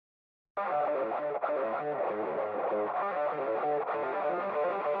I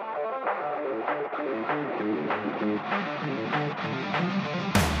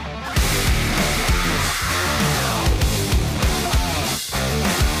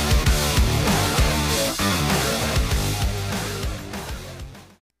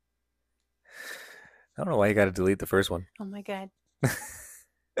don't know why you got to delete the first one. Oh my God.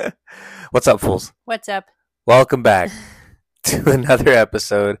 What's up, fools? What's up? Welcome back to another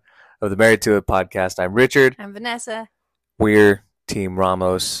episode of the Married to It podcast. I'm Richard. I'm Vanessa. We're Team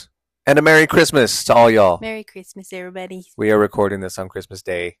Ramos. And a Merry Christmas to all y'all. Merry Christmas, everybody. We are recording this on Christmas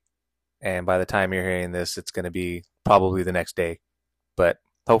Day. And by the time you're hearing this, it's going to be probably the next day. But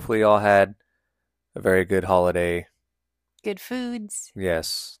hopefully y'all had a very good holiday. Good foods.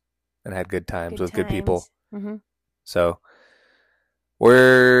 Yes. And had good times with good people. Mm-hmm. So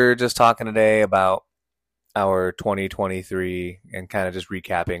we're just talking today about our 2023 and kind of just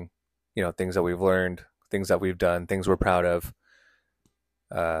recapping, things that we've learned, things that we've done, things we're proud of.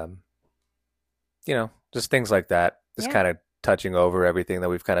 Just things like that. Just kind of touching over everything that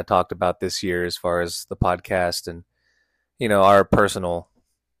we've kind of talked about this year as far as the podcast and, our personal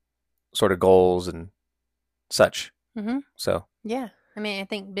sort of goals and such. Mm-hmm. So. Yeah. I mean, I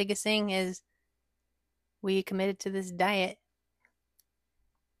think biggest thing is we committed to this diet.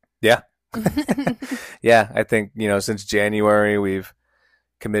 Yeah. Yeah. I think, since January, we've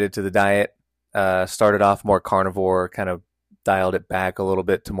committed to the diet, started off more carnivore, kind of dialed it back a little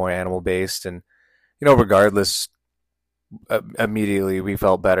bit to more animal based. And, regardless, immediately we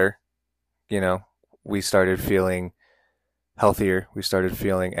felt better. We started feeling healthier. We started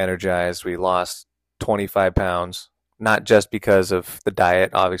feeling energized. We lost 25 pounds. Not just because of the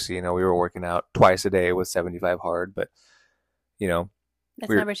diet, obviously, we were working out twice a day with 75 hard, but, That's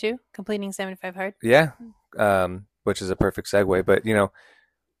number 2, completing 75 hard. Yeah, which is a perfect segue. But,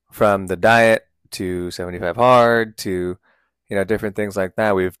 from the diet to 75 hard to, different things like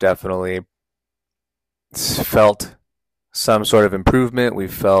that, we've definitely felt some sort of improvement.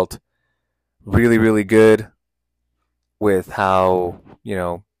 We've felt really, really good with how,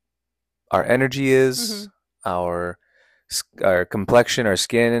 our energy is, our complexion, our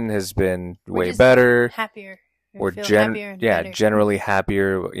skin has been way better. Happier. We're happier generally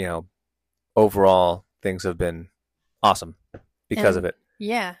happier. Overall things have been awesome because of it.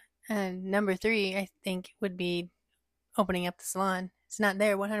 Yeah. And number 3, I think, would be opening up the salon. It's not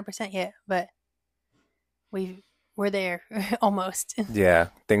there 100% yet, but we're there almost. Yeah,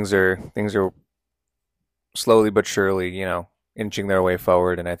 things are slowly but surely, inching their way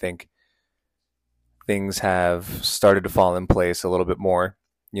forward, and I think things have started to fall in place a little bit more.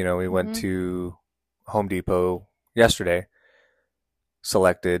 We went to Home Depot yesterday,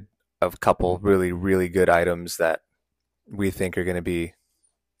 selected a couple really, really good items that we think are going to be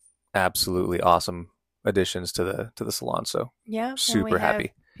absolutely awesome additions to the salon. So yeah, super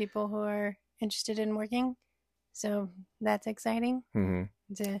happy. People who are interested in working, so that's exciting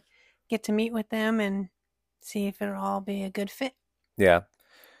to get to meet with them and see if it'll all be a good fit. Yeah.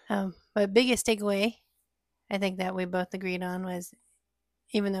 But biggest takeaway, I think that we both agreed on was,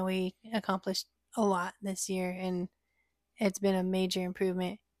 even though we accomplished a lot this year and it's been a major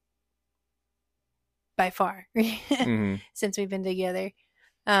improvement by far since we've been together,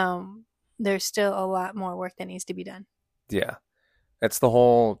 there's still a lot more work that needs to be done. Yeah. It's the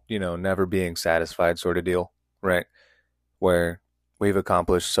whole, never being satisfied sort of deal, right? Where we've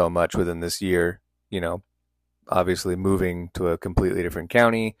accomplished so much within this year, obviously moving to a completely different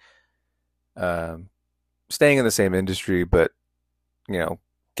county, staying in the same industry, but,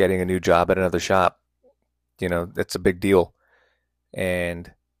 getting a new job at another shop, that's a big deal.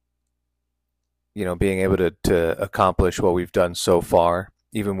 And, being able to accomplish what we've done so far,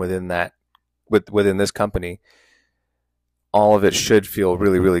 even within that, within this company, all of it should feel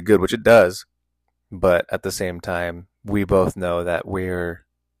really, really good, which it does. But at the same time, we both know that we're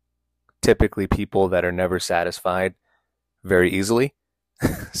typically people that are never satisfied very easily.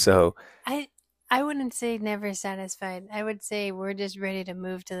 So I wouldn't say never satisfied. I would say we're just ready to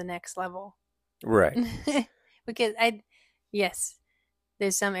move to the next level. Right. Because yes,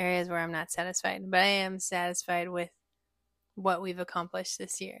 there's some areas where I'm not satisfied, but I am satisfied with what we've accomplished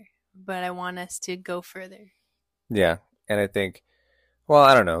this year. But I want us to go further. Yeah. And I think, well,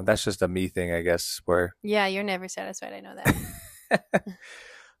 I don't know. That's just a me thing, I guess, where... Yeah, you're never satisfied. I know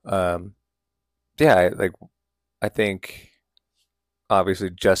that. Yeah, I think, obviously,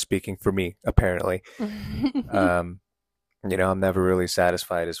 just speaking for me, apparently, I'm never really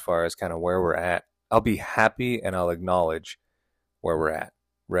satisfied as far as kind of where we're at. I'll be happy and I'll acknowledge where we're at,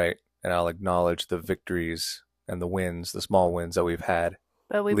 right? And I'll acknowledge the victories and the wins, the small wins that we've had.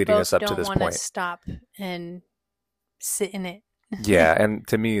 But we leading us both up to don't this want to point. stop and sit in it. Yeah, and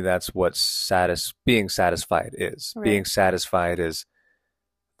to me, that's what being satisfied is. Right. Being satisfied is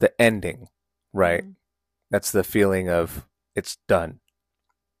the ending, right? Mhm. That's the feeling of it's done,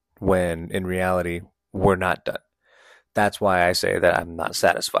 when in reality, we're not done. That's why I say that I'm not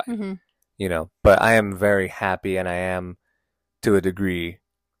satisfied, Mhm. but I am very happy, and I am, to a degree,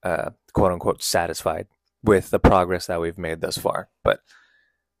 quote unquote, satisfied with the progress that we've made thus far. But,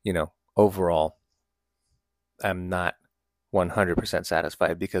 overall, I'm not 100%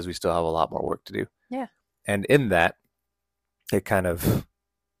 satisfied because we still have a lot more work to do. Yeah. And in that, it kind of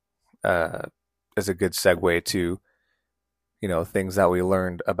uh, is a good segue to, things that we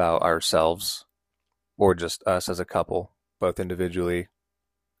learned about ourselves, or just us as a couple, both individually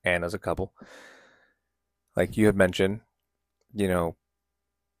and as a couple. Like you had mentioned, you know,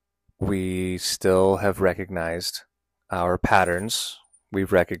 we still have recognized our patterns.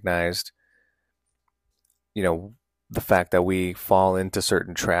 We've recognized, the fact that we fall into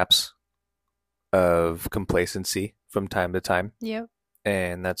certain traps of complacency from time to time. Yep.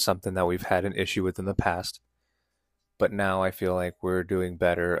 And that's something that we've had an issue with in the past. But now I feel like we're doing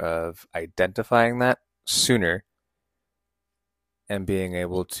better of identifying that sooner and being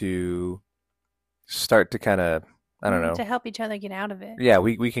able to start to kind of, I don't know. To help each other get out of it. Yeah,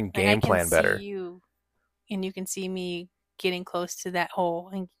 we can Like I game can plan see better. you, and you can see me getting close to that hole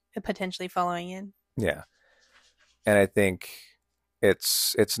and potentially following in. Yeah. And I think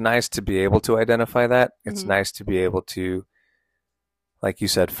it's nice to be able to identify that. It's Mhm. nice to be able to, like you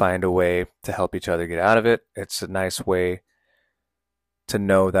said, find a way to help each other get out of it. It's a nice way to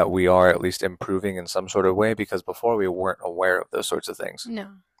know that we are at least improving in some sort of way, because before we weren't aware of those sorts of things.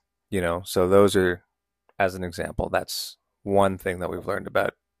 No. So those are, as an example, that's one thing that we've learned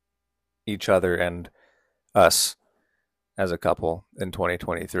about each other and us as a couple in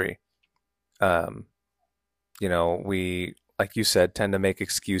 2023. We, like you said, tend to make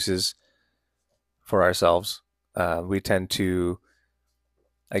excuses for ourselves. We tend to,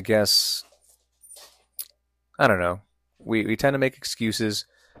 I guess, I don't know. We tend to make excuses.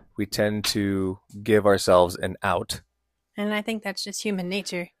 We tend to give ourselves an out. And I think that's just human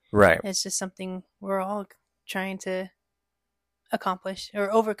nature. Right. It's just something we're all trying to accomplish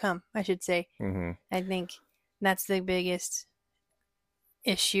or overcome, I should say. Mm-hmm. I think that's the biggest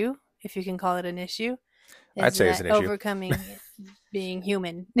issue, if you can call it an issue. I'd say it's an issue. Overcoming being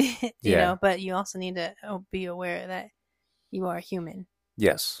human, but you also need to be aware that you are human.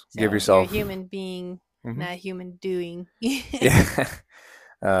 Yes. So give yourself. You're a human being, not a human doing. Yeah.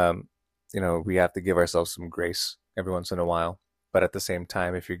 We have to give ourselves some grace every once in a while. But at the same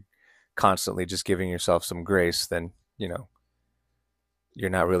time, if you're constantly just giving yourself some grace, then, you're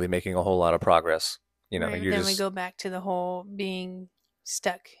not really making a whole lot of progress. Right, you're then just... we go back to the whole being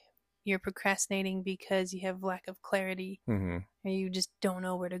stuck. You're procrastinating because you have lack of clarity, mm-hmm. or you just don't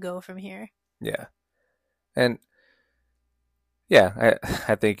know where to go from here. Yeah. And yeah,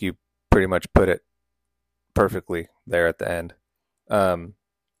 I think you pretty much put it perfectly there at the end.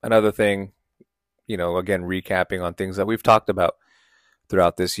 Another thing, again, recapping on things that we've talked about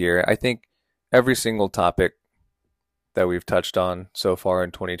throughout this year, I think every single topic that we've touched on so far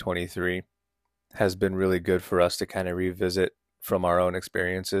in 2023 has been really good for us to kind of revisit from our own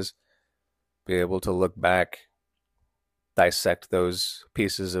experiences, be able to look back, dissect those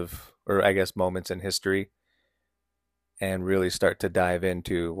pieces of, or I guess moments in history, and really start to dive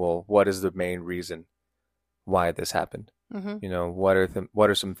into, well, what is the main reason why this happened? Mm-hmm. What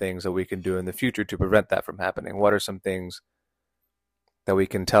are some things that we can do in the future to prevent that from happening? What are some things that we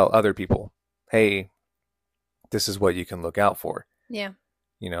can tell other people? Hey, this is what you can look out for. Yeah.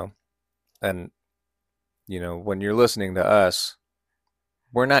 And when you're listening to us,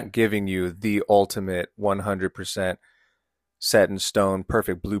 we're not giving you the ultimate 100% set in stone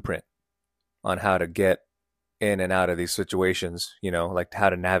perfect blueprint on how to get in and out of these situations, like how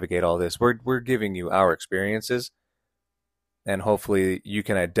to navigate all this. We're giving you our experiences, and hopefully you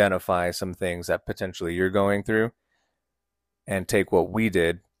can identify some things that potentially you're going through and take what we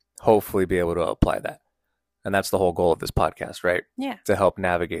did, hopefully be able to apply that. And that's the whole goal of this podcast, right? Yeah. To help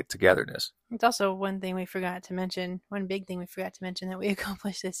navigate togetherness. It's also one big thing we forgot to mention that we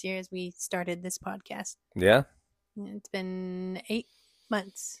accomplished this year is we started this podcast. Yeah. It's been 8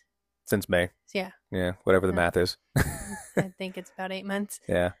 months. Since May. Yeah. Yeah, whatever the math is. I think it's about 8 months.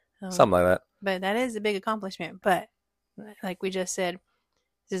 Yeah, something like that. But that is a big accomplishment. But like we just said,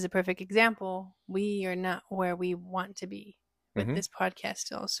 this is a perfect example. We are not where we want to be with this podcast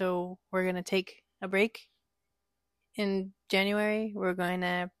still. So we're going to take a break in January. We're going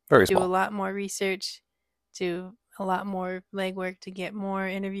to do a lot more research, do a lot more legwork to get more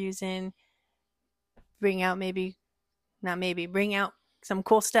interviews in, bring out bring out some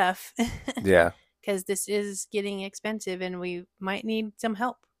cool stuff. Yeah. Because this is getting expensive and we might need some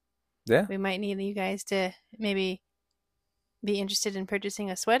help. Yeah. We might need you guys to maybe be interested in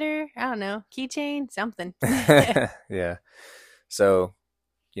purchasing a sweater. I don't know, keychain, something. Yeah. So,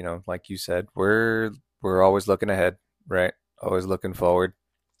 like you said, we're always looking ahead, right? Always looking forward.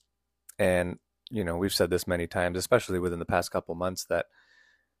 And, we've said this many times, especially within the past couple months, that,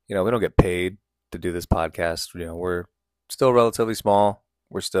 we don't get paid to do this podcast. We're still relatively small.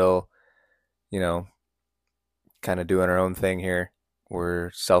 We're still, kind of doing our own thing here. We're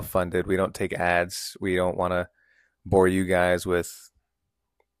self-funded. We don't take ads. We don't want to bore you guys with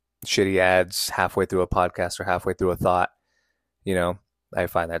shitty ads halfway through a podcast or halfway through a thought. I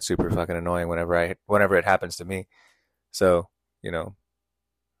find that super fucking annoying whenever it happens to me. So, in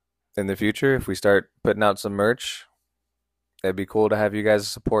the future, if we start putting out some merch, it'd be cool to have you guys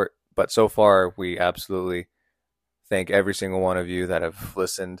support. But so far, we absolutely thank every single one of you that have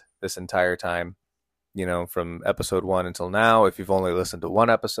listened this entire time, from episode 1 until now. If you've only listened to one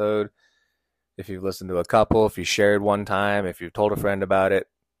episode, if you've listened to a couple, if you shared one time, if you've told a friend about it,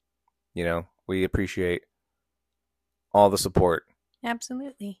 we appreciate all the support.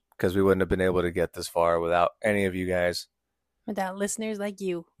 Absolutely. Because we wouldn't have been able to get this far without any of you guys. Without listeners like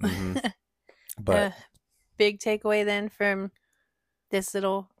you. Mm-hmm. But big takeaway then from this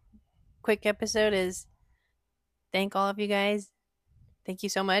little quick episode is thank all of you guys. Thank you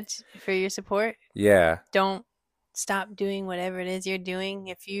so much for your support. Yeah. Don't stop doing whatever it is you're doing.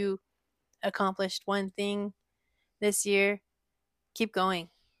 If you accomplished one thing this year, keep going.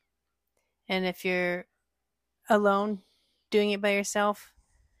 And if you're alone doing it by yourself,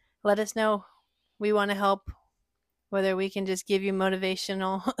 let us know. We want to help, whether we can just give you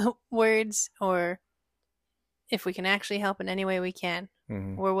motivational words or if we can actually help in any way we can.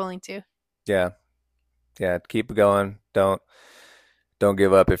 Mm-hmm. We're willing to. Yeah. Keep going. Don't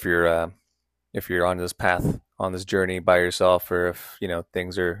give up if you're on this path, on this journey by yourself, or if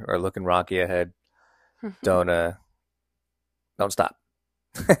things are looking rocky ahead. Don't stop.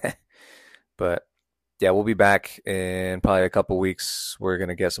 But yeah, we'll be back in probably a couple weeks. We're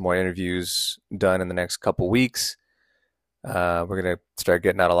gonna get some more interviews done in the next couple weeks. We're gonna start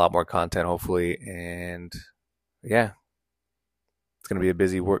getting out a lot more content, hopefully, and yeah, it's gonna be a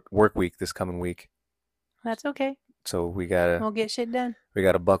busy work week this coming week. That's okay. So we'll get shit done. We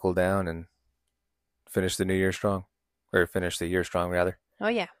gotta buckle down and finish the new year strong, or finish the year strong rather. Oh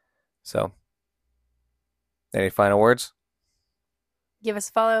yeah. So, any final words? Give us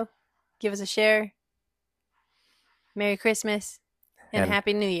a follow. Give us a share. Merry Christmas and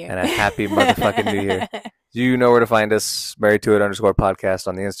Happy New Year. And a happy motherfucking New Year. You know where to find us. marriedtoit_podcast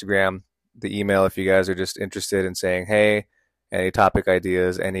on the Instagram. The email if you guys are just interested in saying, hey, any topic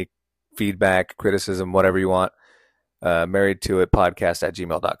ideas, any feedback, criticism, whatever you want.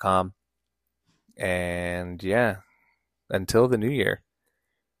 marriedtoitpodcast@gmail.com. And yeah, until the new year.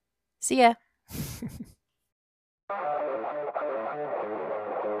 See ya.